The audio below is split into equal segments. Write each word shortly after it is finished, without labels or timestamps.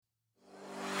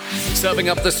serving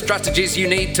up the strategies you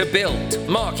need to build,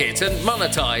 market, and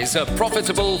monetize a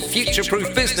profitable,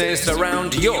 future-proof business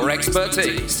around your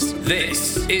expertise.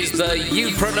 This is the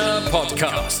Youpreneur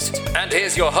Podcast. And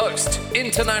here's your host,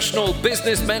 international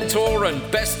business mentor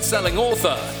and best-selling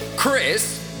author,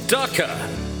 Chris Ducker.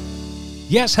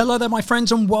 Yes, hello there, my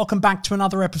friends, and welcome back to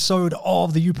another episode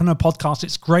of the Youpreneur Podcast.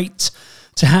 It's great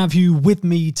to have you with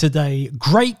me today.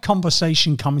 Great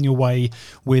conversation coming your way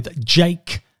with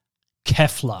Jake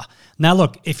Kefler. Now,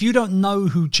 look, if you don't know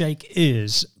who Jake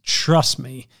is, trust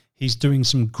me, he's doing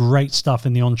some great stuff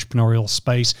in the entrepreneurial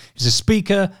space. He's a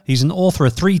speaker, he's an author, a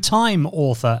three-time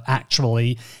author,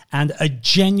 actually, and a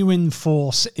genuine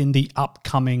force in the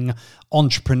upcoming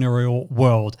entrepreneurial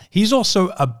world. He's also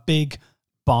a big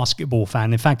basketball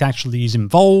fan. In fact, actually, he's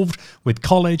involved with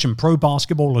college and pro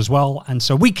basketball as well. And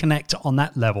so we connect on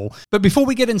that level. But before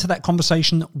we get into that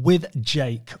conversation with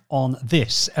Jake on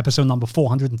this episode number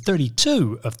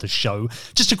 432 of the show,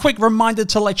 just a quick reminder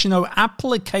to let you know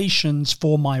applications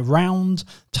for my round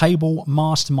table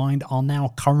mastermind are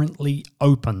now currently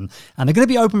open, and they're going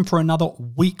to be open for another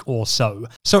week or so.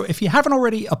 So if you haven't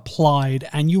already applied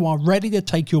and you are ready to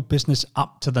take your business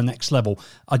up to the next level,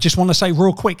 I just want to say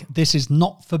real quick, this is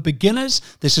not for beginners.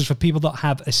 This is for people that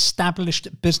have established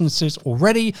businesses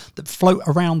already that float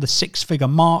around the six-figure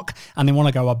mark, and they want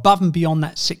to go above and beyond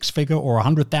that six-figure or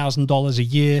 $100,000 a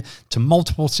year to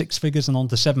multiple six figures and on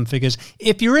to seven figures.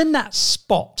 If you're in that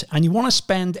spot and you want to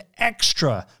spend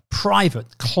extra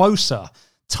private, closer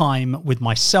time with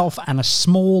myself and a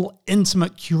small,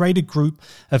 intimate, curated group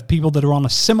of people that are on a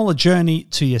similar journey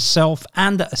to yourself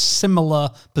and at a similar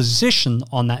position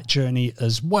on that journey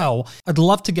as well, I'd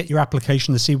love to get your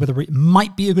application to see whether it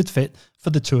might be a good fit for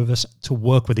the two of us to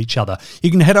work with each other.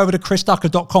 You can head over to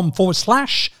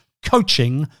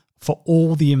chrisducker.com/coaching for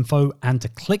all the info and to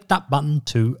click that button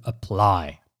to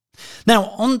apply. Now,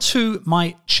 on to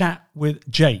my chat with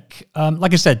Jake.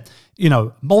 Like I said,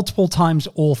 multiple times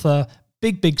author,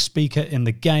 big speaker in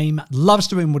the game, loves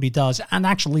doing what he does, and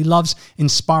actually loves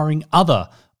inspiring other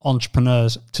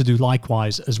entrepreneurs to do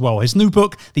likewise as well. His new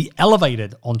book, The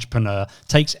Elevated Entrepreneur,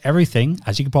 takes everything,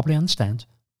 as you can probably understand,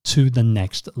 to the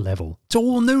next level, to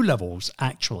all new levels,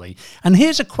 actually. And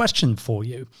here's a question for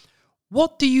you.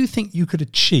 What do you think you could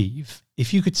achieve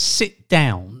if you could sit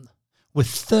down with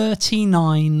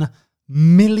 39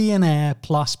 millionaire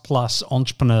plus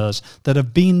entrepreneurs that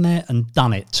have been there and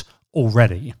done it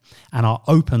already and are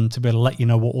open to be able to let you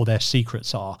know what all their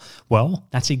secrets are? Well,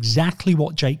 that's exactly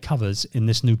what Jake covers in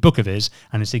this new book of his,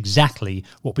 and it's exactly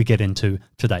what we get into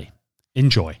today.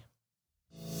 Enjoy.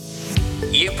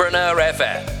 Youpreneur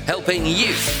FM, helping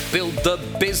you build the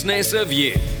business of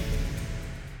you.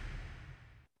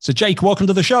 So Jake, welcome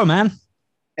to the show, man.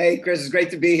 Hey, Chris, it's great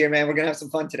to be here, man. We're going to have some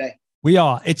fun today. We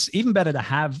are. It's even better to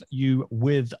have you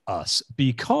with us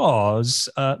because,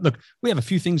 look, we have a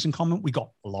few things in common. We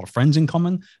got a lot of friends in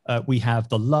common. We have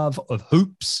the love of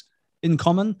hoops in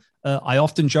common. I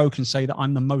often joke and say that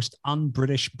I'm the most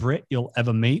un-British Brit you'll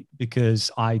ever meet because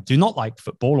I do not like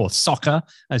football or soccer,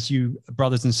 as you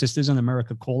brothers and sisters in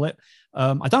America call it.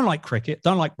 I don't like cricket,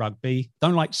 don't like rugby,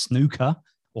 don't like snooker,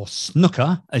 or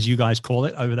snooker, as you guys call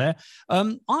it over there.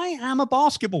 I am a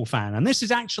basketball fan, and this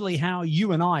is actually how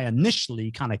you and I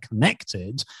initially kind of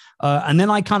connected. And then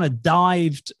I kind of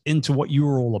dived into what you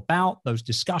were all about. Those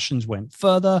discussions went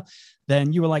further.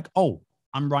 Then you were like, oh,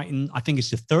 I'm writing, I think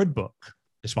it's the third book,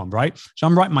 this one, right? So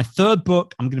I'm writing my third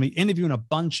book. I'm going to be interviewing a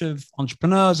bunch of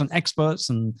entrepreneurs and experts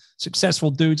and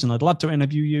successful dudes, and I'd love to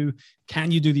interview you.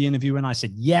 Can you do the interview? And I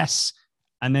said, yes.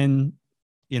 And then,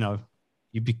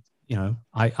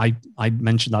 I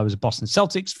mentioned I was a Boston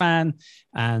Celtics fan,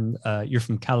 and you're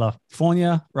from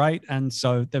California, right? And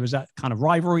so there was that kind of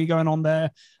rivalry going on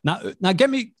there. Now get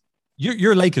me,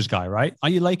 you're a Lakers guy, right? Are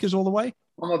you Lakers all the way?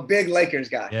 I'm a big Lakers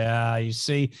guy. Yeah, you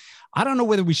see, I don't know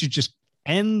whether we should just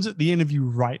end the interview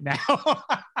right now.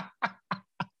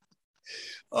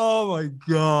 Oh my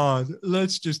God,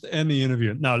 let's just end the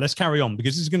interview. No, let's carry on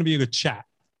because this is going to be a good chat.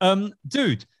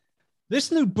 Dude, this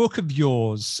new book of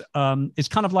yours is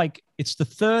kind of like, it's the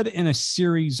third in a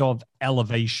series of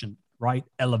elevation, right?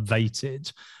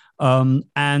 Elevated.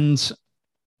 And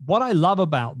what I love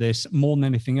about this more than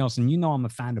anything else, and I'm a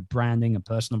fan of branding and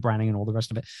personal branding and all the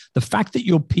rest of it, the fact that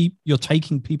you're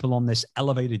taking people on this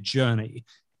elevated journey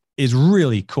is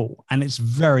really cool. And it's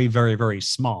very, very, very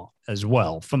smart as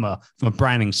well from a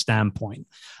branding standpoint.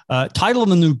 Title of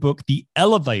the new book, The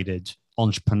Elevated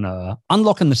Entrepreneur,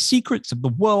 Unlocking the Secrets of the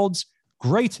World's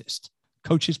Greatest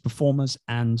Coaches, Performers,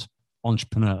 and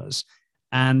Entrepreneurs.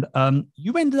 And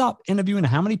you ended up interviewing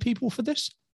how many people for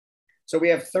this? So we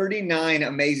have 39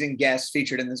 amazing guests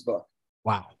featured in this book.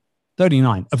 Wow.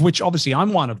 39, of which obviously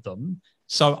I'm one of them.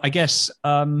 So I guess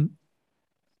who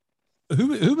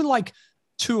were like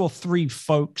 2 or 3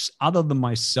 folks other than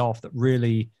myself that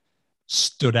really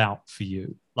stood out for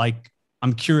you? Like,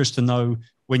 I'm curious to know,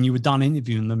 when you were done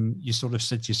interviewing them, you sort of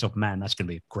said to yourself, man, that's going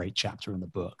to be a great chapter in the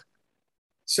book.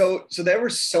 So there were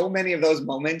so many of those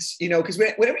moments, you know, because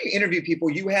whenever you interview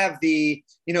people, you have the,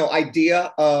 you know,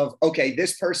 idea of, okay,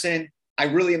 this person, I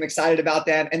really am excited about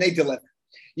them, and they deliver.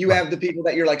 You have the people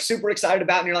that you're like super excited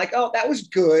about and you're like, oh, that was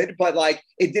good, but like,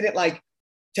 it didn't like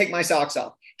take my socks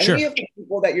off. And then you have the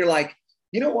people that you're like,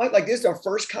 you know what, like, this is our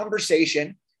first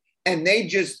conversation, and they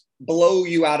just blow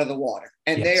you out of the water.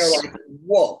 And they are like,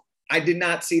 whoa, I did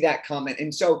not see that coming.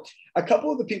 And so a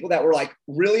couple of the people that were like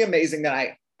really amazing that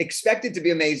I expected to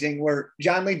be amazing were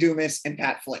John Lee Dumas and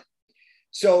Pat Flynn.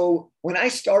 So when I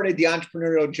started the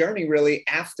entrepreneurial journey, really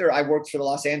after I worked for the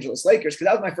Los Angeles Lakers, because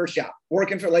that was my first job,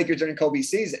 working for Lakers during Kobe's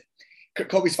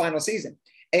final season.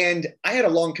 And I had a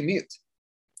long commute,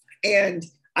 and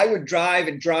I would drive,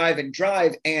 and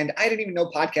I didn't even know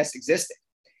podcasts existed.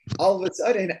 All of a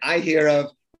sudden I hear of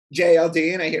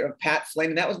JLD and I hear of Pat Flynn.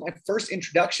 And that was my first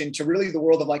introduction to really the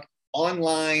world of like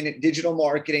online digital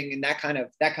marketing and that kind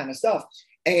of stuff.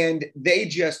 And they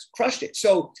just crushed it.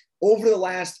 So over the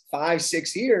last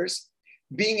 5-6 years,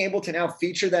 being able to now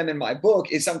feature them in my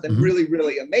book is something really,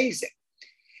 really amazing.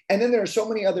 And then there are so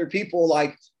many other people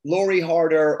like Lori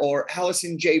Harder or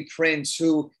Allison J. Prince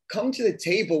who come to the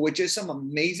table with just some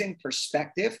amazing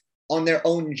perspective on their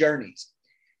own journeys.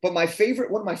 But one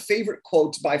of my favorite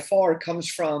quotes by far comes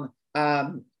from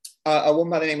a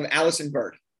woman by the name of Allison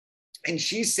Bird. And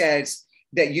she says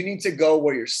that you need to go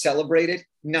where you're celebrated,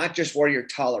 not just where you're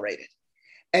tolerated.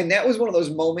 And that was one of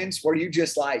those moments where you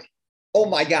just like, oh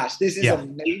my gosh, this is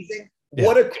amazing.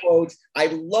 What a quote. I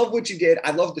love what you did.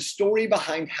 I love the story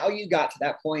behind how you got to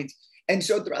that point. And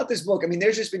so throughout this book, I mean,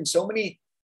 there's just been so many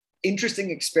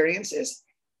interesting experiences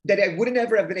that I wouldn't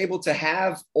ever have been able to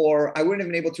have, or I wouldn't have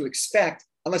been able to expect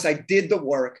unless I did the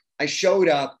work. I showed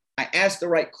up, I asked the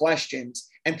right questions,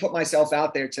 and put myself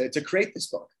out there to create this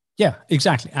book. Yeah,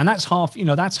 exactly. And that's half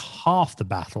the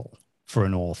battle for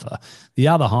an author. The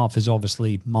other half is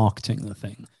obviously marketing the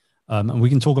thing. And we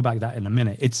can talk about that in a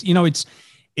minute.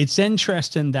 It's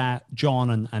interesting that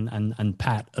John and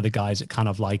Pat are the guys that kind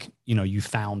of like, you know, you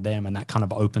found them and that kind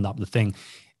of opened up the thing.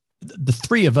 The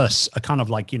three of us are kind of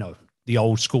like, you know, the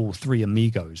old school 3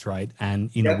 amigos, right?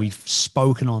 And, you know, we've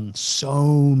spoken on so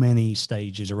many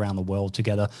stages around the world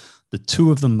together. The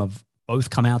 2 of them have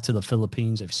both come out to the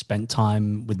Philippines. They've spent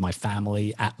time with my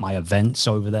family at my events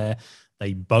over there.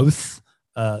 They both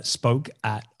spoke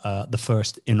at the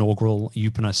first inaugural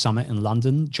Youpreneur Summit in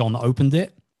London. John opened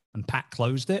it and Pat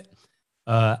closed it.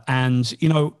 And, you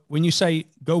know, when you say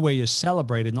go where you're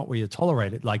celebrated, not where you're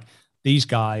tolerated, like these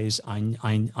guys,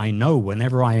 I know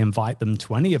whenever I invite them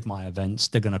to any of my events,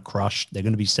 they're going to crush, they're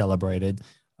going to be celebrated.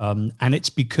 And it's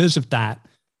because of that,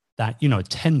 you know,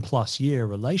 10+ year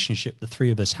relationship the 3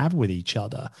 of us have with each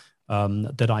other,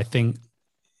 that I think,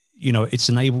 you know, it's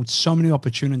enabled so many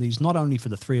opportunities, not only for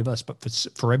the 3 of us, but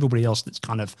for everybody else that's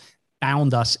kind of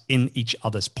found us in each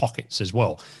other's pockets as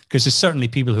well. Because there's certainly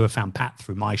people who have found Pat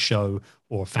through my show,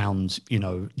 or found, you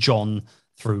know, John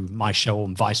through my show,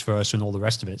 and vice versa, and all the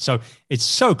rest of it. So it's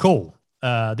so cool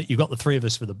that you got the 3 of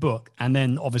us for the book, and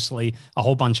then obviously a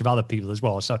whole bunch of other people as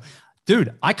well. So,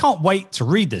 dude, I can't wait to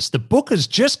read this. The book has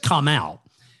just come out.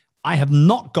 I have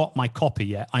not got my copy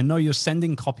yet. I know you're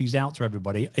sending copies out to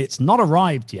everybody. It's not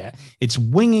arrived yet. It's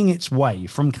winging its way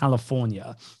from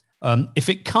California. If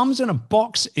it comes in a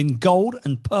box in gold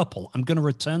and purple, I'm going to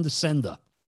return the sender,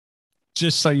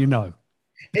 just so you know.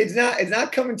 It's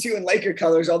not coming to you in Laker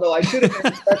colors, although I should have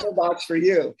made a special box for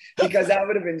you, because that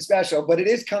would have been special. But it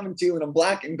is coming to you in a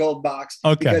black and gold box.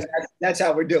 Okay. Because that's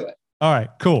how we do it. All right,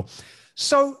 cool.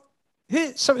 So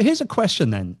here's a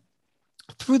question then.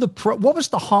 What was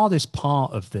the hardest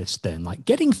part of this then? Like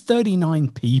getting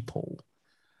 39 people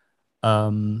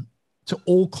to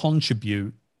all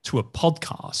contribute to a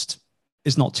podcast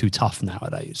is not too tough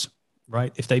nowadays,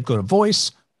 right? If they've got a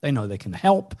voice, they know they can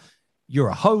help. You're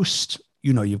a host,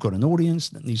 you know, you've got an audience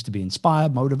that needs to be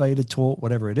inspired, motivated, taught,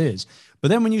 whatever it is. But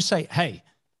then when you say, hey,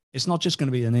 it's not just going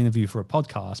to be an interview for a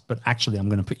podcast, but actually I'm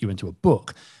going to put you into a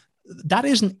book, that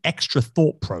is an extra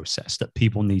thought process that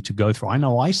people need to go through. I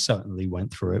know I certainly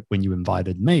went through it when you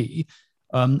invited me.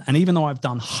 And even though I've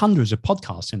done hundreds of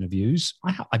podcast interviews,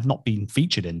 I've not been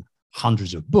featured in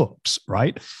hundreds of books,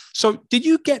 right? So did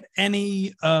you get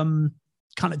any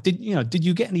did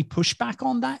you get any pushback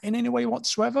on that in any way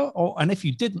whatsoever? And if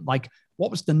you didn't, like, what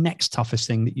was the next toughest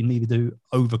thing that you needed to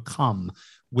overcome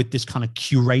with this kind of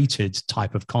curated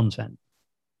type of content?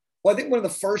 Well, I think one of the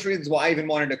first reasons why I even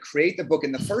wanted to create the book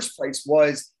in the first place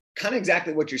was kind of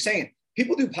exactly what you're saying.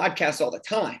 People do podcasts all the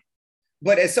time,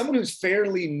 but as someone who's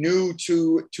fairly new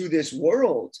to this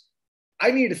world,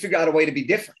 I needed to figure out a way to be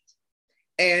different.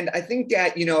 And I think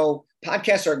that,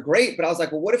 podcasts are great, but I was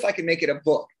like, well, what if I could make it a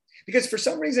book? Because for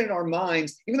some reason in our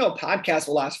minds, even though a podcast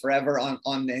will last forever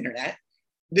on the internet,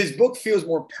 this book feels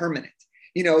more permanent.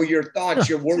 Your thoughts,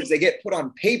 your words, they get put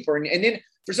on paper. And then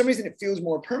for some reason, it feels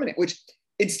more permanent, which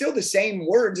it's still the same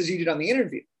words as you did on the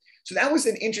interview. So that was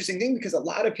an interesting thing because a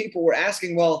lot of people were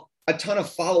asking, a ton of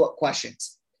follow-up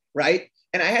questions, right?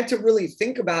 And I had to really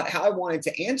think about how I wanted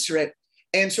to answer it.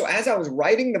 And so as I was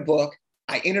writing the book,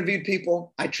 I interviewed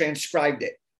people, I transcribed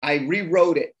it, I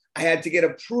rewrote it, I had to get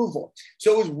approval.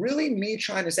 So it was really me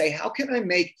trying to say, how can I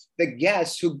make the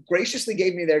guests who graciously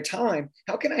gave me their time,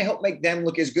 how can I help make them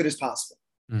look as good as possible?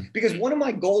 Because one of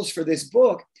my goals for this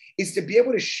book is to be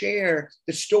able to share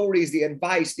the stories, the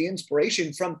advice, the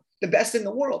inspiration from the best in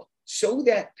the world so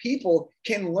that people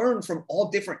can learn from all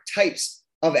different types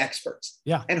of experts.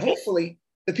 Yeah. And hopefully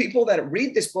the people that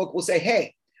read this book will say,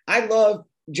 hey, I love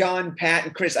John, Pat,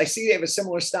 and Chris. I see they have a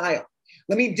similar style.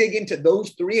 Let me dig into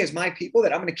those three as my people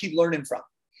that I'm going to keep learning from.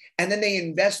 And then they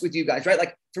invest with you guys, right?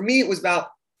 Like for me, it was about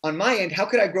on my end, how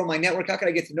could I grow my network? How could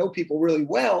I get to know people really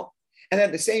well? And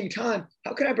at the same time,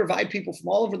 how can I provide people from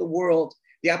all over the world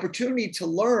the opportunity to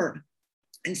learn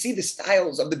and see the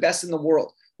styles of the best in the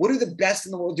world? What do the best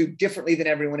in the world do differently than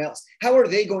everyone else? How are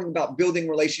they going about building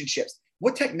relationships?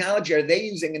 What technology are they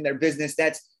using in their business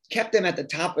that's kept them at the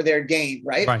top of their game,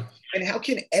 right? And how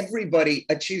can everybody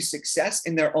achieve success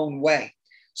in their own way?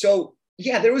 So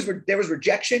yeah, there was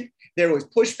rejection, there was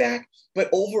pushback, but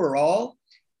overall,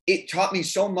 it taught me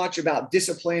so much about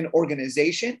discipline,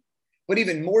 organization, but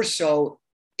even more so,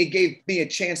 it gave me a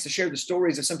chance to share the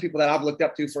stories of some people that I've looked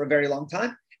up to for a very long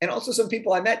time. And also some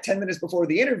people I met 10 minutes before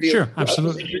the interview. Sure,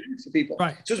 absolutely. To people.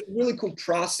 Right. So it's a really cool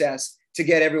process to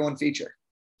get everyone featured.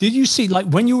 Did you see, like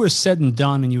when you were said and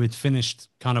done and you had finished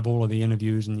kind of all of the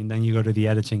interviews and then you go to the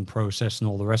editing process and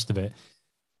all the rest of it,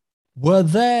 were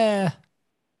there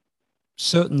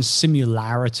certain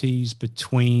similarities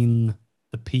between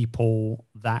the people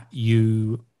that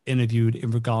you interviewed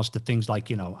in regards to things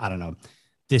like, I don't know,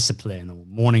 discipline or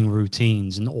morning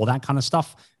routines and all that kind of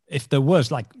stuff? If there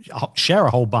was, like, share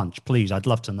a whole bunch, please. I'd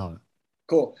love to know.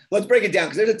 Cool. Let's break it down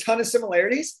because there's a ton of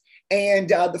similarities. And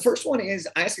the first one is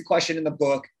I ask a question in the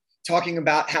book talking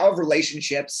about how have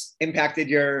relationships impacted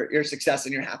your success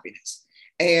and your happiness.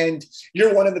 And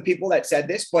you're one of the people that said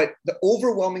this, but the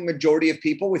overwhelming majority of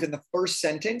people within the first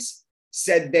sentence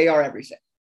said they are everything.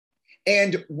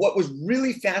 And what was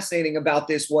really fascinating about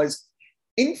this was,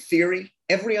 in theory,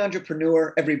 every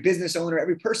entrepreneur, every business owner,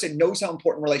 every person knows how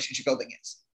important relationship building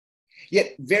is.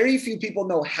 Yet very few people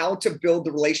know how to build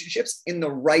the relationships in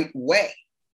the right way.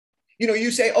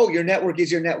 You say, oh, your network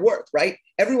is your net worth, right?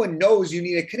 Everyone knows you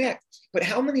need to connect. But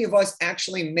how many of us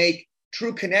actually make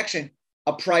true connection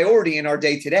a priority in our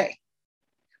day to day?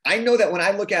 I know that when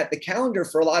I look at the calendar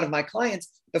for a lot of my clients,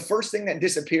 the first thing that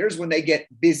disappears when they get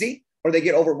busy or they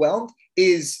get overwhelmed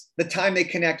is the time they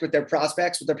connect with their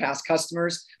prospects, with their past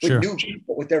customers, with new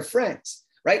people, with their friends,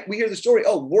 right? We hear the story,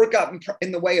 oh, work got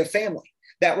in the way of family.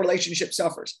 That relationship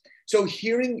suffers. So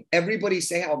hearing everybody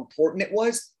say how important it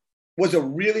was a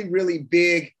really, really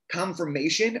big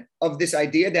confirmation of this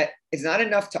idea that it's not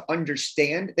enough to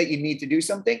understand that you need to do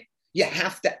something. You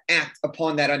have to act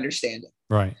upon that understanding.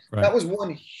 Right. That was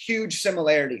one huge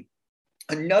similarity.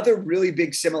 Another really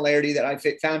big similarity that I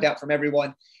found out from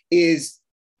everyone is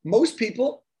most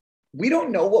people, we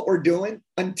don't know what we're doing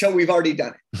until we've already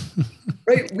done it.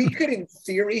 Right? We could, in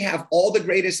theory, have all the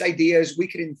greatest ideas. We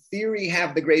could, in theory,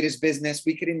 have the greatest business.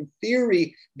 We could, in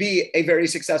theory, be a very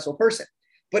successful person.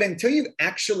 But until you've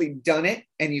actually done it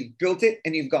and you've built it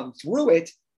and you've gone through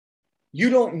it, you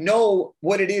don't know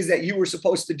what it is that you were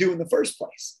supposed to do in the first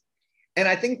place. And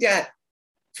I think that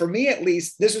for me, at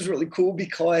least, this was really cool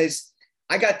because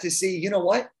I got to see,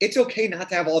 it's okay not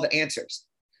to have all the answers,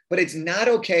 but it's not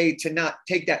okay to not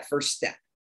take that first step.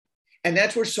 And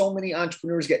that's where so many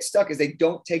entrepreneurs get stuck, is they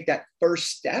don't take that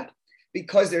first step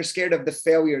because they're scared of the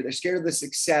failure. They're scared of the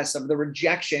success, of the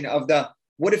rejection, of the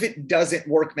what if it doesn't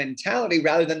work mentality,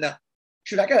 rather than the,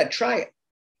 shoot, I got to try it.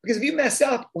 Because if you mess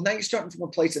up, well, now you're starting from a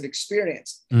place of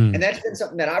experience. And that's been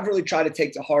something that I've really tried to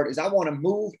take to heart, is I want to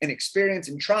move and experience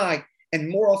and try. And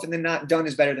more often than not, done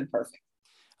is better than perfect.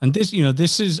 And this,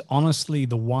 this is honestly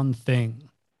the one thing,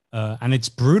 and it's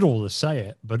brutal to say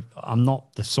it, but I'm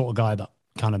not the sort of guy that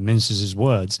kind of minces his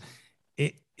words.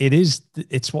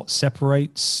 It's what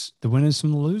separates the winners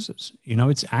from the losers.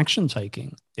 It's action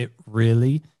taking. It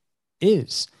really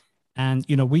is. And,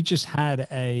 you know, we just had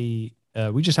a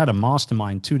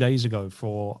mastermind 2 days ago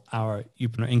for our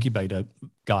Upreneur Incubator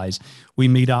guys. We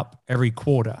meet up every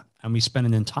quarter and we spend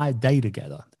an entire day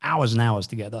together, hours and hours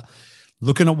together,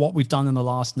 looking at what we've done in the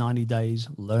last 90 days,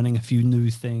 learning a few new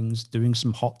things, doing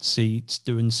some hot seats,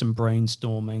 doing some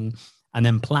brainstorming, and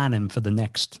then planning for the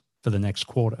next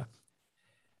quarter.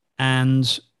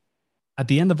 And at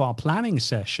the end of our planning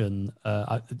session,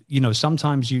 you know,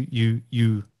 sometimes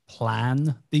you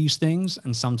plan these things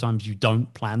and sometimes you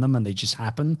don't plan them and they just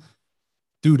happen.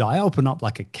 Dude, I open up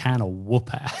like a can of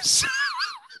whoop ass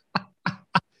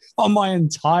on my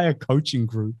entire coaching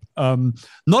group.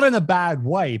 Not in a bad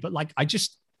way, but like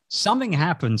something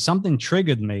happened, something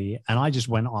triggered me, and I just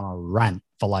went on a rant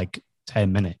for like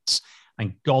 10 minutes.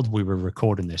 And God, we were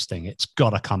recording this thing. It's got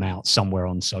to come out somewhere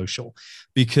on social,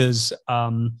 because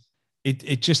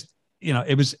it just, you know,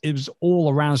 it was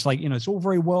all around. It's like, you know, it's all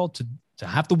very well to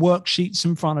have the worksheets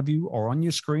in front of you or on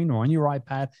your screen or on your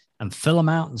iPad and fill them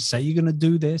out and say you're going to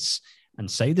do this and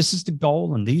say this is the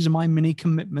goal and these are my mini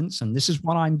commitments and this is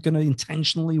what I'm going to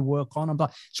intentionally work on.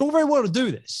 It's all very well to do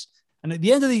this. And at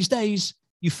the end of these days,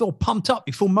 you feel pumped up,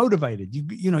 you feel motivated.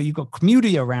 You know, you've got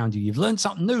community around you, you've learned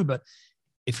something new. But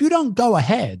if you don't go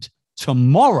ahead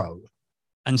tomorrow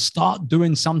and start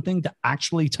doing something to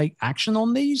actually take action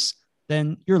on these,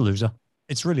 then you're a loser.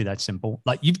 It's really that simple.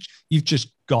 Like you've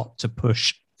just got to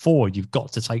push forward. You've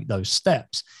got to take those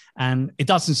steps. And it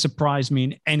doesn't surprise me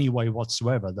in any way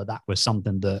whatsoever that was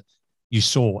something that you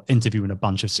saw interviewing a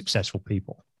bunch of successful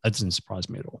people. That doesn't surprise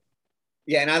me at all.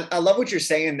 Yeah. And I love what you're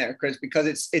saying there, Chris,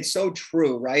 because it's so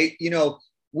true, right? You know,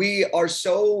 we are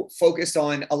so focused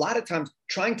on a lot of times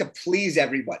trying to please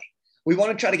everybody. We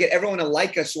want to try to get everyone to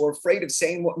like us, or afraid of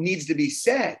saying what needs to be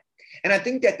said. And I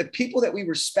think that the people that we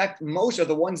respect most are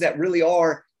the ones that really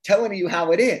are telling you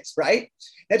how it is, right?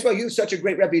 That's why you have such a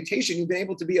great reputation. You've been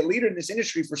able to be a leader in this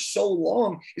industry for so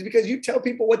long, is because you tell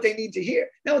people what they need to hear,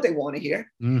 not what they want to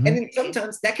hear. Mm-hmm. And then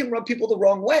sometimes that can rub people the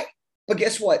wrong way. But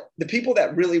guess what? The people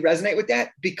that really resonate with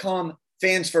that become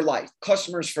fans for life,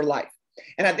 customers for life.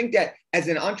 And I think that as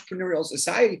an entrepreneurial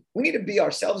society, we need to be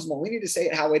ourselves more. We need to say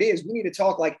it how it is. We need to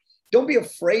talk like, don't be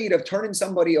afraid of turning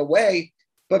somebody away,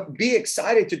 but be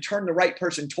excited to turn the right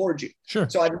person towards you. Sure.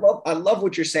 So I love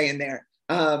what you're saying there.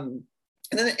 And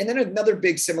then another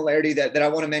big similarity that I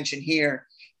want to mention here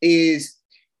is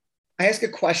I ask a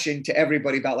question to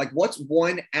everybody about like, what's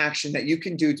one action that you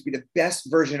can do to be the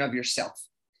best version of yourself?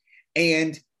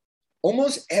 And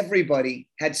almost everybody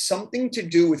had something to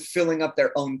do with filling up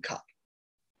their own cup.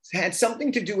 It had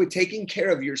something to do with taking care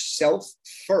of yourself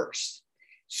first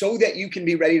so that you can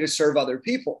be ready to serve other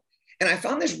people. And I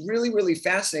found this really, really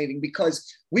fascinating,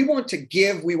 because we want to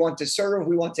give, we want to serve,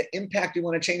 we want to impact, we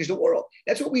want to change the world.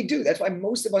 That's what we do. That's why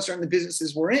most of us are in the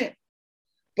businesses we're in.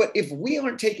 But if we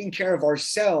aren't taking care of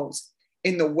ourselves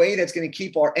in the way that's going to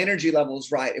keep our energy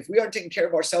levels right, if we aren't taking care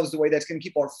of ourselves the way that's going to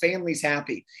keep our families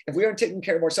happy, if we aren't taking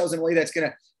care of ourselves in a way that's going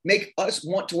to make us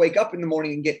want to wake up in the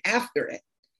morning and get after it,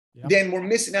 then we're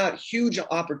missing out huge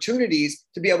opportunities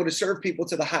to be able to serve people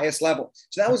to the highest level.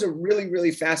 So that was a really,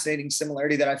 really fascinating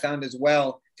similarity that I found as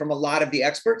well from a lot of the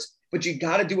experts. But you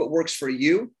got to do what works for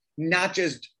you, not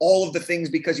just all of the things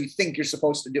because you think you're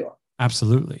supposed to do it.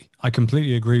 Absolutely. I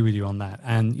completely agree with you on that.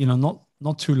 And, you know,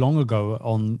 not too long ago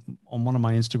on one of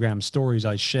my Instagram stories,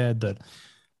 I shared that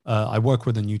I work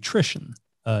with a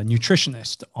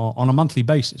nutritionist on a monthly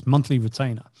basis, monthly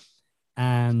retainer.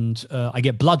 And I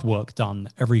get blood work done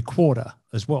every quarter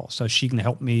as well. So she can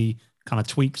help me kind of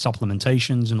tweak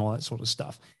supplementations and all that sort of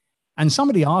stuff. And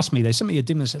somebody asked me, they sent me a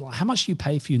DM and said, like, how much do you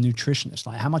pay for your nutritionist?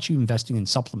 Like, how much are you investing in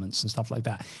supplements and stuff like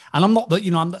that? And I'm not the,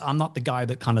 you know, I'm not the guy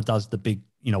that kind of does the big,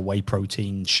 you know, whey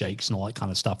protein shakes and all that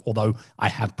kind of stuff. Although I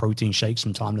have protein shakes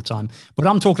from time to time, but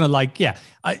I'm talking like, yeah,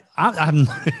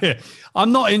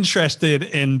 I'm not interested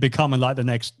in becoming like the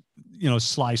next, you know,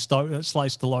 Slice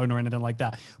Stallone or anything like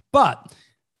that. But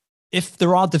if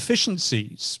there are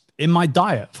deficiencies in my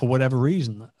diet for whatever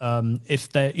reason,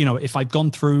 if I've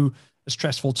gone through a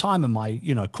stressful time and my,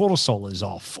 you know, cortisol is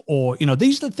off, or, you know,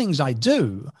 these are the things I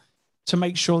do to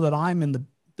make sure that I'm in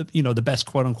the best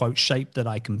quote unquote shape that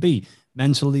I can be,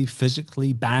 mentally,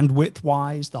 physically, bandwidth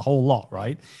wise, the whole lot.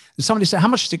 Right. And somebody said, how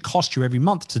much does it cost you every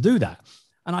month to do that?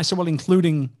 And I said, well,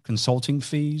 including consulting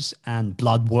fees and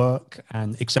blood work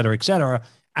and et cetera,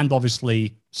 and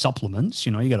obviously supplements,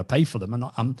 you know, you got to pay for them. And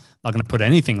I'm not going to put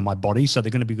anything in my body, so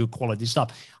they're going to be good quality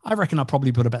stuff. I reckon I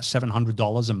probably put about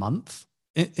 $700 a month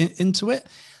into it.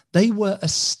 They were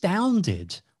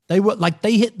astounded.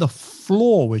 They hit the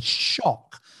floor with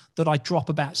shock that I drop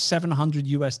about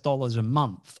 $700 a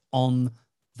month on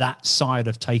that side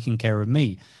of taking care of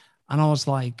me. And I was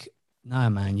like, No,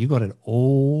 man, you got it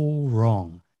all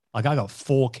wrong. Like I got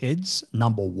 4 kids,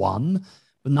 number one.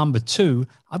 But number two,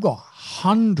 I've got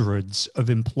hundreds of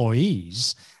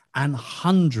employees and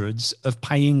hundreds of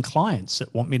paying clients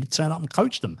that want me to turn up and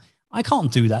coach them. I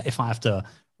can't do that if I have to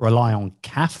rely on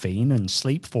caffeine and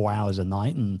sleep 4 hours a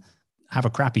night and have a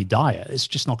crappy diet. It's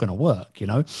just not going to work, you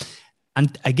know?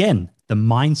 And again, the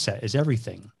mindset is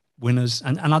everything. Winners,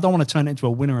 and I don't want to turn it into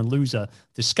a winner and loser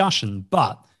discussion,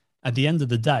 but at the end of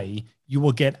the day, you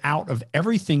will get out of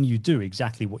everything you do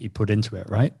exactly what you put into it,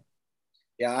 right?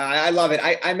 Yeah, I love it.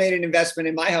 I made an investment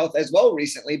in my health as well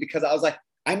recently because I was like,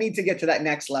 I need to get to that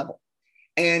next level.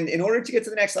 And in order to get to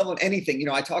the next level in anything, you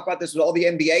know, I talk about this with all the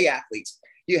NBA athletes.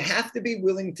 You have to be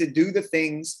willing to do the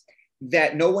things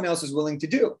that no one else is willing to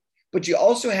do. But you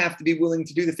also have to be willing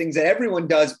to do the things that everyone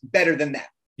does better than that.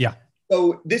 Yeah.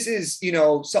 So this is, you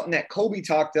know, something that Kobe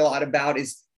talked a lot about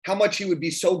is how much he would be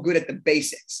so good at the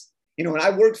basics. You know, when I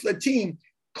worked for the team,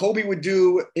 Kobe would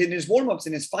do in his warmups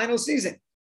in his final season,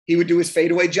 he would do his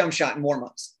fadeaway jump shot in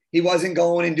warmups. He wasn't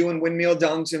going and doing windmill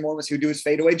dunks in warmups. He would do his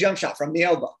fadeaway jump shot from the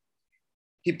elbow.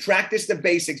 He practiced the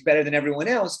basics better than everyone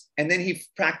else. And then he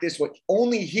practiced what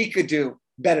only he could do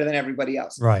better than everybody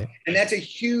else. Right. And that's a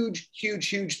huge, huge,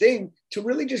 huge thing to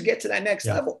really just get to that next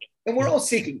level. And we're all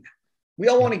seeking that. We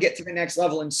all want to get to the next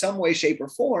level in some way, shape, or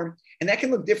form. And that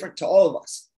can look different to all of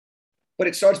us. But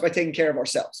it starts by taking care of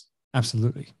ourselves.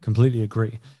 Absolutely. Completely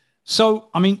agree. So,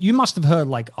 I mean, you must have heard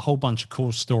like a whole bunch of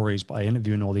cool stories by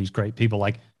interviewing all these great people.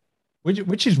 Like,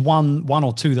 which is one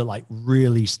or two that like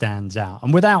really stands out?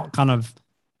 And without kind of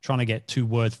trying to get too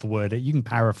word for word, you can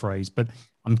paraphrase, but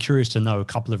I'm curious to know a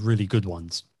couple of really good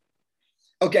ones.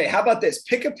 Okay, how about this?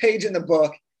 Pick a page in the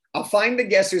book. I'll find the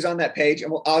guest who's on that page,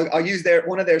 and I'll use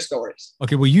one of their stories.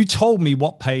 Okay, well, you told me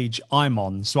what page I'm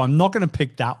on, so I'm not going to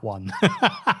pick that one.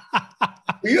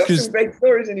 Well, you have some great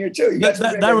stories in here too.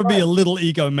 That would be a little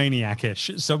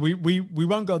egomaniac-ish, so we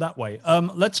won't go that way.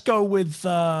 Let's go with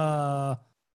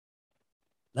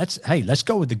let's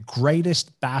go with the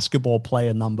greatest basketball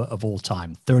player number of all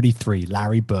time, 33,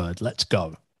 Larry Bird. Let's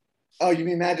go. Oh, you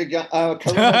mean Magic?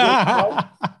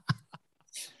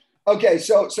 Okay,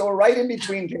 so we're right in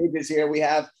between pages here. We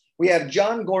have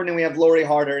John Gordon and we have Lori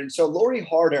Harder. And so Lori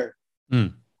Harder,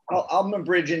 I'm gonna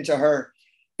bridge into her,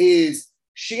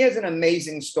 she has an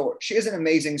amazing story. She has an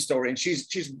amazing story, and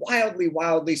she's wildly,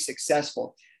 wildly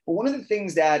successful. But one of the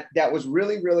things that was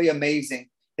really, really amazing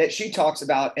that she talks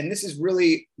about, and this is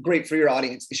really great for your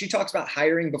audience, is she talks about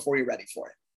hiring before you're ready for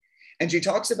it. And she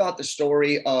talks about the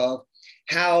story of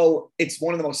how it's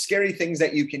one of the most scary things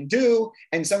that you can do.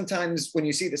 And sometimes when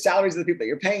you see the salaries of the people that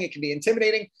you're paying, it can be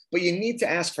intimidating, but you need to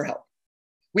ask for help.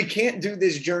 We can't do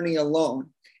this journey alone.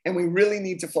 And we really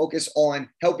need to focus on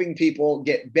helping people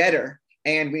get better.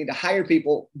 And we need to hire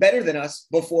people better than us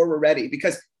before we're ready.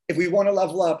 Because if we want to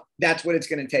level up, that's what it's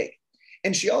going to take.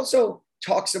 And she also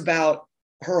talks about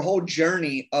her whole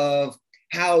journey of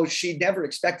how she never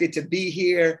expected to be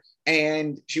here.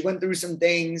 And she went through some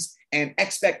things and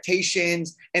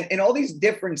expectations and all these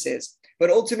differences.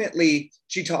 But ultimately,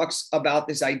 she talks about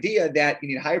this idea that you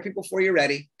need to hire people before you're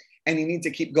ready, and you need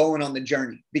to keep going on the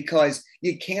journey, because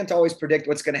you can't always predict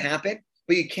what's going to happen,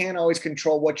 but you can't always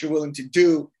control what you're willing to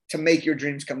do to make your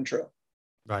dreams come true.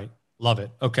 Right. Love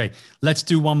it. Okay. Let's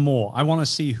do one more. I want to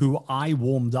see who I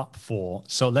warmed up for.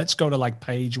 So let's go to like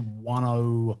page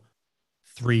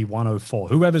 103, 104,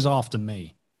 whoever's after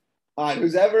me. All right,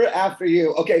 who's ever after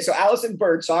you. Okay, so Allison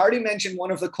Bird. So I already mentioned one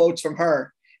of the quotes from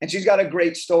her, and she's got a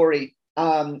great story.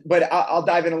 But I'll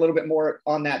dive in a little bit more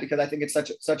on that because I think it's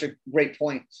such a great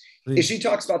point. Is she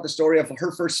talks about the story of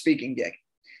her first speaking gig.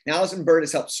 Now, Allison Bird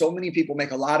has helped so many people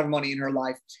make a lot of money in her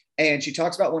life, and she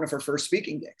talks about one of her first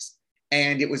speaking gigs,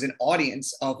 and it was an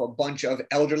audience of a bunch of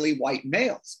elderly white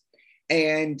males,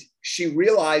 and she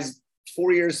realized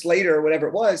 4 years later, or whatever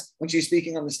it was, when she's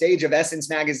speaking on the stage of Essence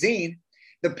magazine,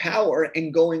 the power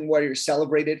in going where you're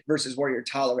celebrated versus where you're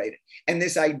tolerated. And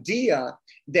this idea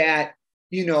that,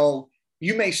 you know,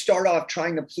 you may start off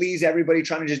trying to please everybody,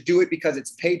 trying to just do it because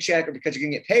it's a paycheck or because you can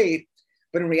get paid.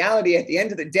 But in reality, at the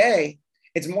end of the day,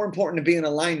 it's more important to be in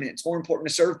alignment. It's more important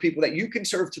to serve people that you can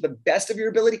serve to the best of your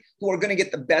ability, who are going to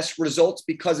get the best results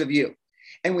because of you.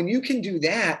 And when you can do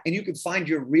that and you can find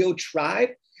your real tribe,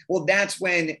 well, that's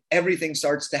when everything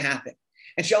starts to happen.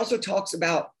 And she also talks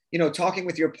about, you know, talking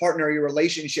with your partner, your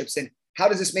relationships, and how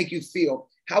does this make you feel?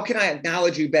 How can I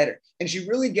acknowledge you better? And she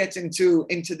really gets into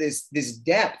this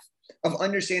depth of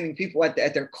understanding people at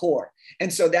their core.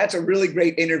 And so that's a really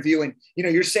great interview. And,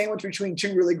 you're sandwiched between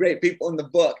two really great people in the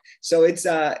book. So it's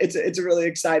a really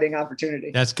exciting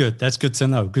opportunity. That's good. That's good to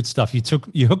know. Good stuff.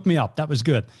 You hooked me up. That was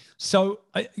good. So,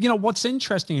 what's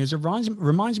interesting is it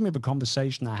reminds me of a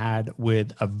conversation I had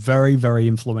with a very, very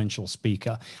influential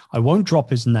speaker. I won't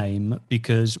drop his name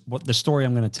because what the story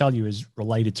I'm going to tell you is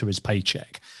related to his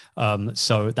paycheck.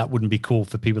 So that wouldn't be cool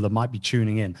for people that might be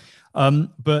tuning in.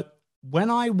 But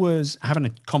when I was having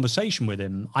a conversation with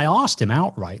him, I asked him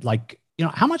outright, like,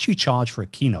 how much you charge for a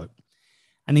keynote?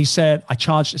 And he said, I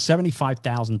charged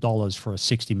 $75,000 for a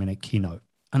 60-minute keynote.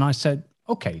 And I said,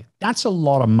 okay, that's a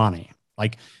lot of money.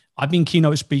 Like, I've been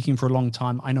keynote speaking for a long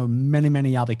time. I know many,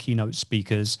 many other keynote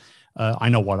speakers. I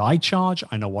know what I charge.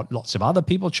 I know what lots of other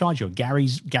people charge.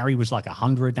 Gary was like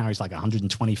 100. Now he's like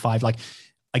 125. Like,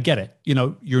 I get it.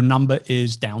 Your number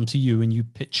is down to you and you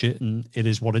pitch it and it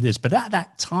is what it is. But at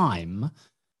that time,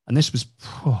 and this was,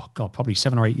 probably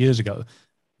 7 or 8 years ago,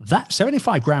 that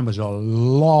 75 grand was a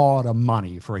lot of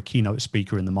money for a keynote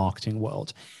speaker in the marketing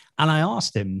world. And I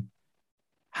asked him,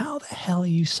 how the hell are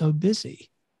you so busy?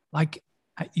 Like,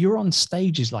 you're on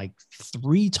stages like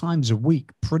 3 times a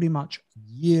week, pretty much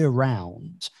year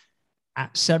round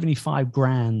at 75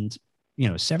 grand,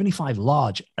 75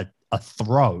 large, a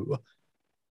throw.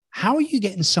 How are you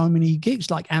getting so many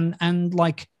gigs? Like, and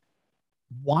like,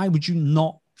 why would you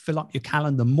not fill up your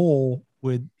calendar more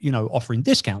with, offering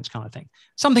discounts kind of thing,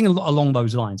 something along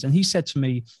those lines. And he said to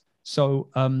me, so,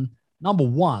 number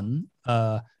one,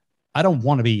 I don't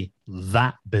want to be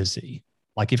that busy.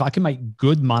 Like, if I can make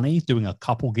good money doing a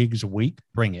couple gigs a week,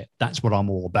 bring it. That's what I'm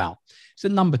all about. So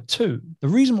number two, the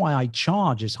reason why I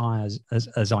charge as high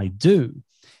as I do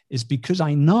is because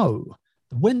I know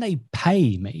that when they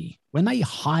pay me, when they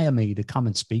hire me to come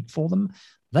and speak for them,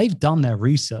 they've done their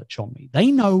research on me. They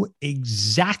know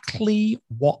exactly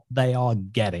what they are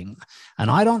getting. And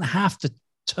I don't have to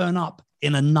turn up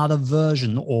in another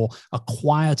version or a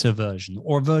quieter version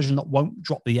or a version that won't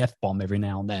drop the F-bomb every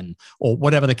now and then or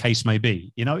whatever the case may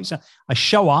be. I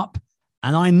show up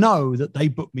and I know that they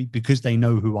book me because they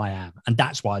know who I am. And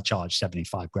that's why I charge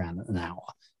 75 grand an hour.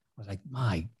 I was like,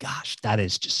 my gosh, that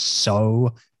is just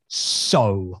so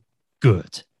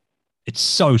good. It's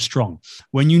so strong.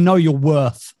 When you know you're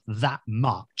worth that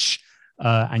much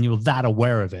and you're that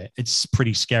aware of it, it's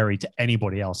pretty scary to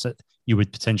anybody else that you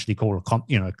would potentially call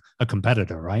a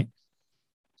competitor, right?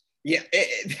 Yeah,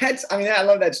 I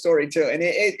love that story too. And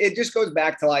it just goes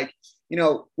back to like,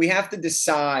 we have to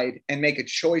decide and make a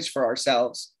choice for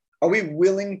ourselves. Are we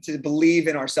willing to believe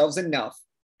in ourselves enough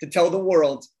to tell the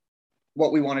world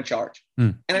what we want to charge?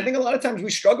 And I think a lot of times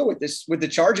we struggle with this, with the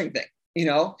charging thing.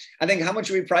 I think, how much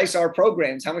should we price our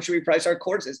programs? How much should we price our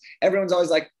courses? Everyone's always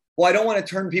like, well, I don't want to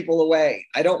turn people away.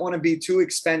 I don't want to be too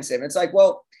expensive. It's like,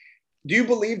 well, do you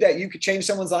believe that you could change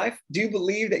someone's life? Do you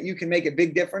believe that you can make a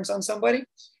big difference on somebody?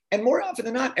 And more often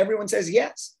than not, everyone says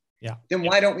yes. Yeah. Then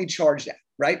why don't we charge that,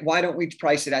 right? Why don't we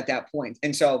price it at that point?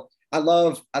 And so I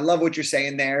love what you're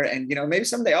saying there. And, maybe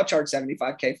someday I'll charge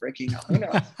 $75K for a keynote. Who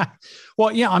knows?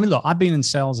 Well, yeah, look, I've been in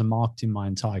sales and marketing my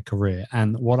entire career.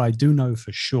 And what I do know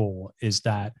for sure is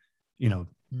that,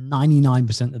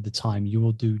 99% of the time you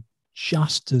will do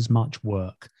just as much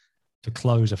work to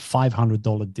close a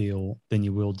 $500 deal than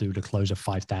you will do to close a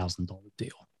 $5,000 deal.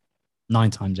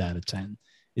 9 times out of 10.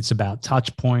 It's about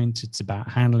touch points. It's about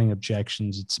handling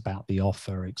objections. It's about the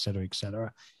offer, et cetera, et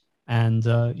cetera. And,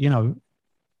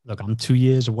 look, I'm 2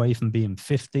 years away from being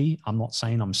 50. I'm not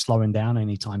saying I'm slowing down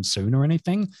anytime soon or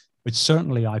anything, but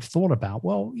certainly I've thought about,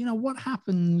 well, what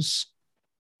happens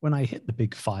when I hit the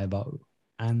big 5-0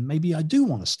 and maybe I do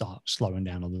want to start slowing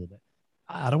down a little bit.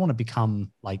 I don't want to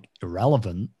become like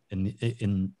irrelevant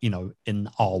in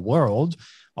our world.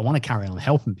 I want to carry on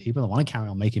helping people. I want to carry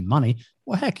on making money.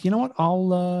 Well, heck, you know what?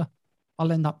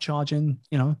 I'll end up charging,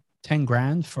 10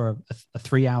 grand for a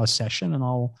 3-hour session, and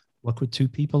I'll work with 2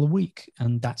 people a week.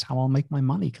 And that's how I'll make my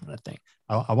money, kind of thing.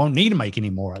 I won't need to make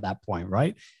any more at that point.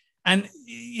 Right. And,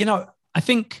 I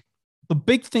think the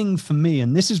big thing for me,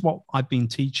 and this is what I've been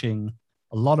teaching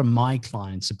a lot of my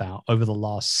clients about over the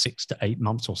last 6 to 8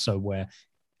 months or so, where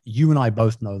you and I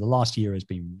both know the last year has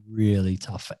been really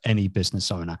tough for any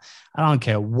business owner. I don't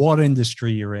care what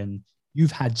industry you're in,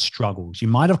 you've had struggles. You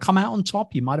might have come out on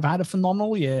top. You might have had a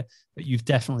phenomenal year, but you've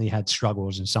definitely had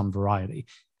struggles in some variety.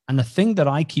 And the thing that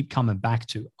I keep coming back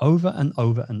to over and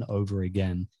over and over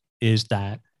again is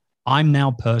that I'm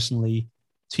now personally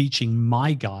teaching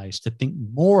my guys to think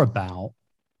more about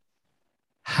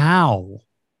how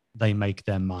they make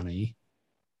their money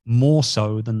more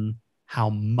so than how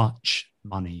much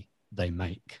money they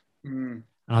make. And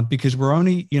And because we're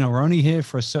only here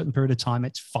for a certain period of time.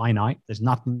 It's finite. There's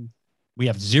nothing, we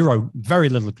have very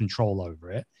little control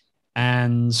over it.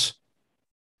 And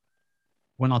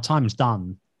when our time's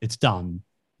done, it's done.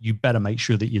 You better make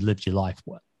sure that you lived your life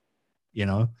well.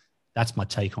 That's my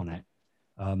take on it.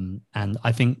 And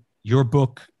I think your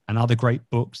book and other great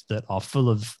books that are full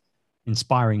of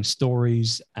inspiring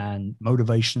stories and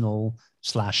motivational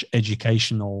 /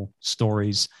 educational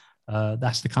stories,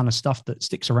 that's the kind of stuff that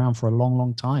sticks around for a long,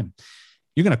 long time.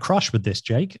 You're going to crush with this,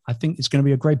 Jake. I think it's going to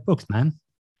be a great book, man.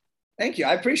 Thank you.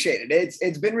 I appreciate it.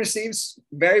 It's been received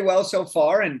very well so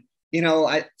far. And,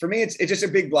 for me, it's just a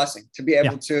big blessing to be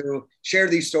able to share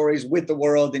these stories with the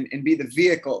world and be the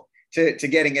vehicle to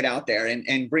getting it out there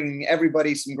and bringing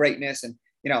everybody some greatness. And,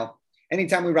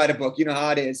 anytime we write a book, you know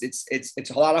how it is. It's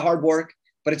a lot of hard work,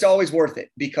 but it's always worth it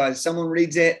because someone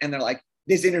reads it and they're like,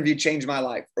 this interview changed my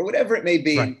life, or whatever it may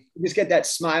be. Right. You just get that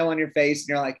smile on your face and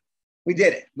you're like, we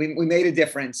did it. We made a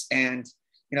difference. And,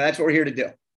 that's what we're here to do.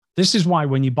 This is why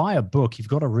when you buy a book, you've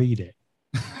got to read it.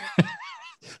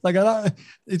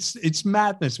 It's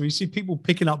madness when you see people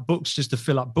picking up books just to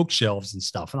fill up bookshelves and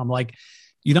stuff. And I'm like,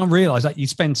 you don't realize that you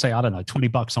spend, say, I don't know,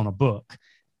 $20 on a book,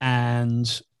 and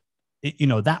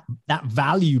that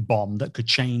value bomb that could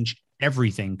change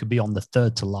everything could be on the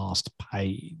third to last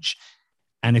page.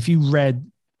 And if you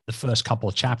read the first couple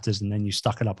of chapters and then you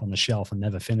stuck it up on the shelf and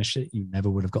never finished it, you never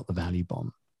would have got the value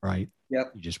bomb, right?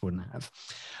 Yep. You just wouldn't have.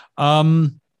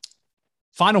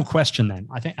 Final question then,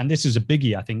 I think, and this is a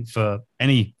biggie, I think, for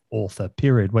any author,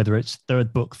 period, whether it's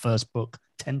third book, first book,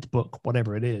 10th book,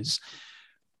 whatever it is.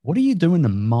 What are you doing to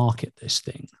market this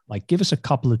thing? Like, give us a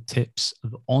couple of tips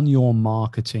on your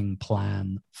marketing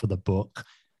plan for the book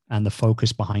and the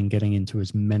focus behind getting into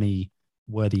as many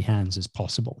worthy hands as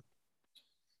possible.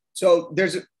 So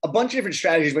there's a bunch of different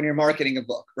strategies when you're marketing a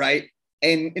book, right?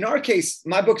 And in our case,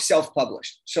 my book's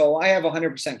self-published, so I have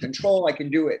 100% control. I can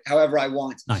do it however I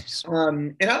want. Nice.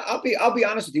 And I'll be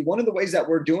honest with you. One of the ways that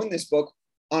we're doing this book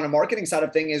on a marketing side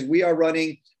of thing is we are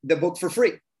running the book for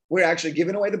free. We're actually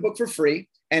giving away the book for free,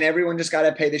 and everyone just got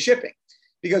to pay the shipping.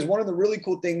 Because one of the really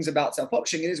cool things about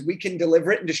self-publishing is we can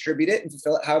deliver it and distribute it and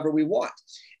fulfill it however we want.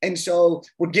 And so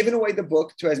we're giving away the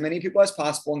book to as many people as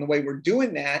possible. And the way we're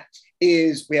doing that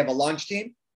is we have a launch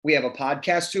team, we have a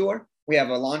podcast tour, we have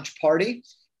a launch party,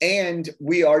 and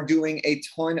we are doing a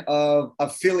ton of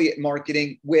affiliate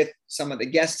marketing with some of the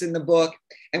guests in the book.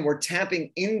 And we're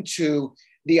tapping into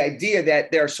the idea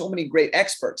that there are so many great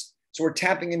experts. So we're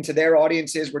tapping into their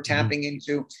audiences, we're tapping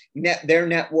into their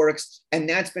networks, and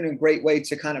that's been a great way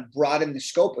to kind of broaden the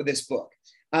scope of this book.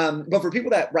 But for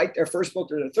people that write their first book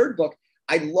or their third book,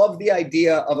 I love the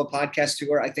idea of a podcast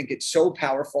tour. I think it's so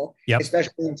powerful,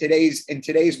 especially in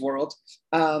today's world.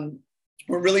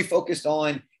 We're really focused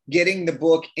on getting the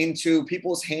book into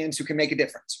people's hands who can make a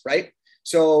difference, right?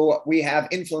 So we have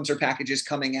influencer packages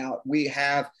coming out. We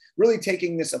have really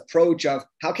taking this approach of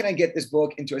how can I get this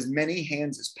book into as many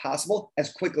hands as possible,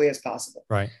 as quickly as possible.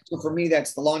 Right. So for me,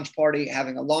 that's the launch party,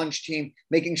 having a launch team,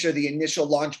 making sure the initial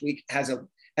launch week has a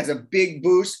big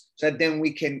boost so that then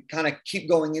we can kind of keep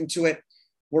going into it.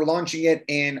 We're launching it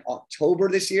in October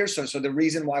this year. So the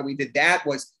reason why we did that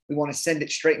was we want to send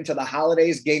it straight into the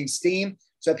holidays, gain steam,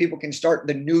 so that people can start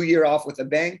the new year off with a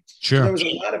bang. Sure. So there was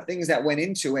a lot of things that went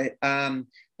into it.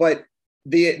 But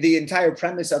the entire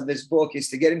premise of this book is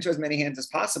to get into as many hands as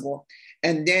possible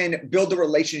and then build a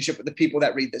relationship with the people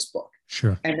that read this book.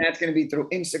 Sure. And that's going to be through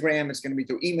Instagram. It's going to be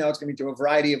through email. It's going to be through a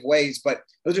variety of ways. But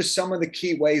those are some of the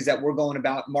key ways that we're going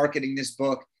about marketing this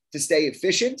book to stay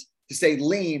efficient, to stay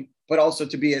lean, but also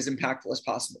to be as impactful as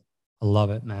possible. I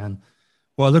love it, man.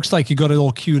 Well, it looks like you got it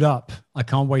all queued up. I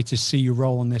can't wait to see you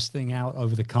rolling this thing out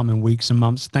over the coming weeks and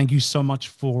months. Thank you so much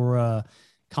for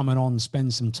coming on and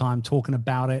spend some time talking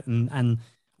about it and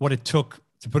what it took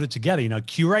to put it together. You know,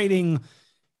 curating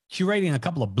a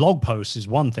couple of blog posts is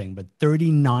one thing, but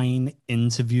 39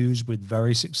 interviews with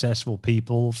very successful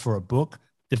people for a book,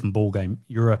 different ballgame.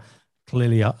 You're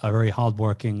clearly a very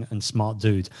hardworking and smart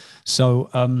dude. So,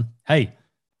 hey,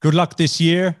 good luck this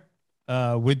year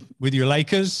with your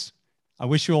Lakers. I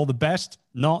wish you all the best.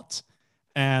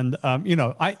 And,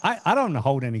 I don't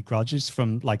hold any grudges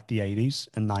from like the 80s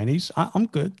and 90s. I'm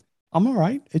good. I'm all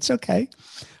right. It's okay.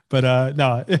 But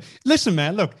no, listen,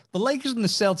 man, look, the Lakers and the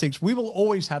Celtics, we will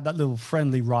always have that little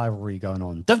friendly rivalry going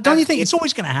on. Don't you think it's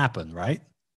always going to happen, right?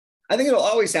 I think it'll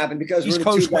always happen because East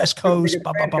Coast, West Coast,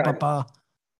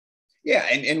 Yeah,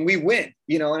 and we win,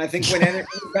 and I think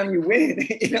anytime you win,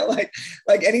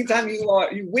 like anytime you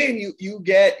win,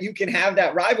 you can have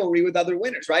that rivalry with other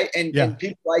winners, right? And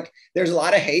people there's a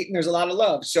lot of hate and there's a lot of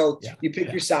love. So you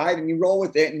pick your side and you roll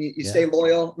with it and you stay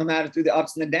loyal no matter through the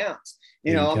ups and the downs.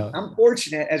 I'm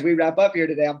fortunate as we wrap up here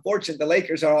today. I'm fortunate the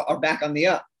Lakers are back on the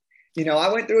up.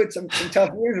 I went through some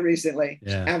tough years recently.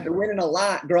 Yeah. After winning a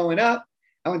lot growing up.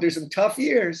 I went through some tough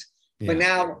years, but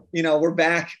now, we're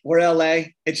back. We're LA.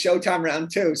 It's Showtime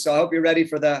round 2. So I hope you're ready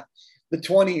for the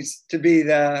 20s to be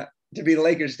the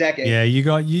Lakers decade. Yeah,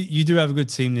 you do have a good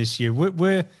team this year.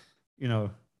 We're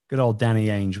good old Danny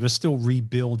Ainge. We're still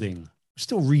rebuilding.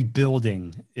 Still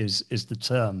rebuilding is the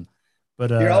term. But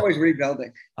you're always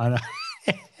rebuilding. I know.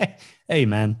 Hey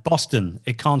man, Boston,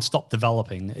 it can't stop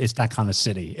developing. It's that kind of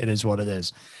city. It is what it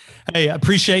is. Hey, I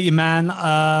appreciate you, man.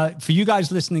 For you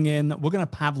guys listening in, we're going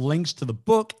to have links to the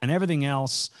book and everything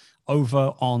else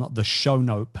over on the show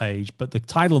note page. But the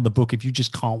title of the book, if you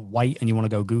just can't wait and you want to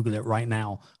go Google it right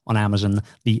now on Amazon,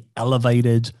 The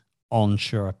Elevated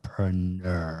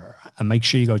Entrepreneur. And make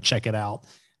sure you go check it out.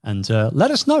 And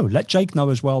let us know. Let Jake know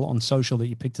as well on social that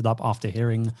you picked it up after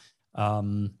hearing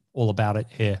all about it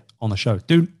here on the show.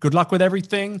 Dude, good luck with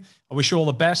everything. I wish you all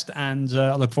the best, and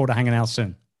I look forward to hanging out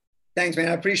soon. Thanks, man.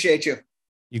 I appreciate you.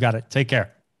 You got it. Take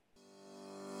care.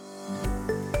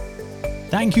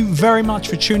 Thank you very much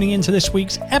for tuning into this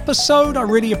week's episode. I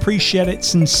really appreciate it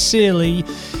sincerely.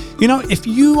 If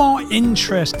you are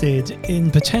interested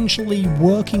in potentially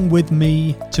working with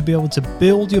me to be able to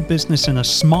build your business in a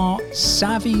smart,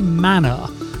 savvy manner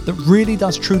that really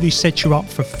does truly set you up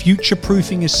for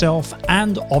future-proofing yourself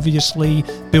and obviously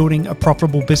building a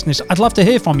profitable business, I'd love to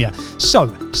hear from you.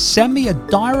 So send me a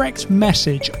direct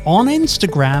message on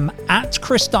Instagram at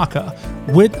Chris Ducker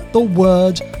with the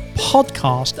word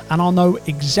podcast, and I'll know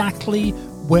exactly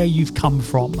where you've come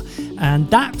from. And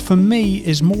that for me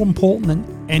is more important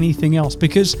than anything else,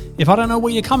 because if I don't know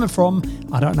where you're coming from,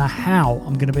 I don't know how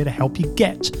I'm going to be able to help you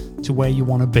get to where you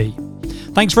want to be.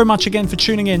 Thanks very much again for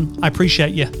tuning in. I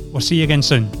appreciate you. We'll see you again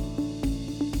soon.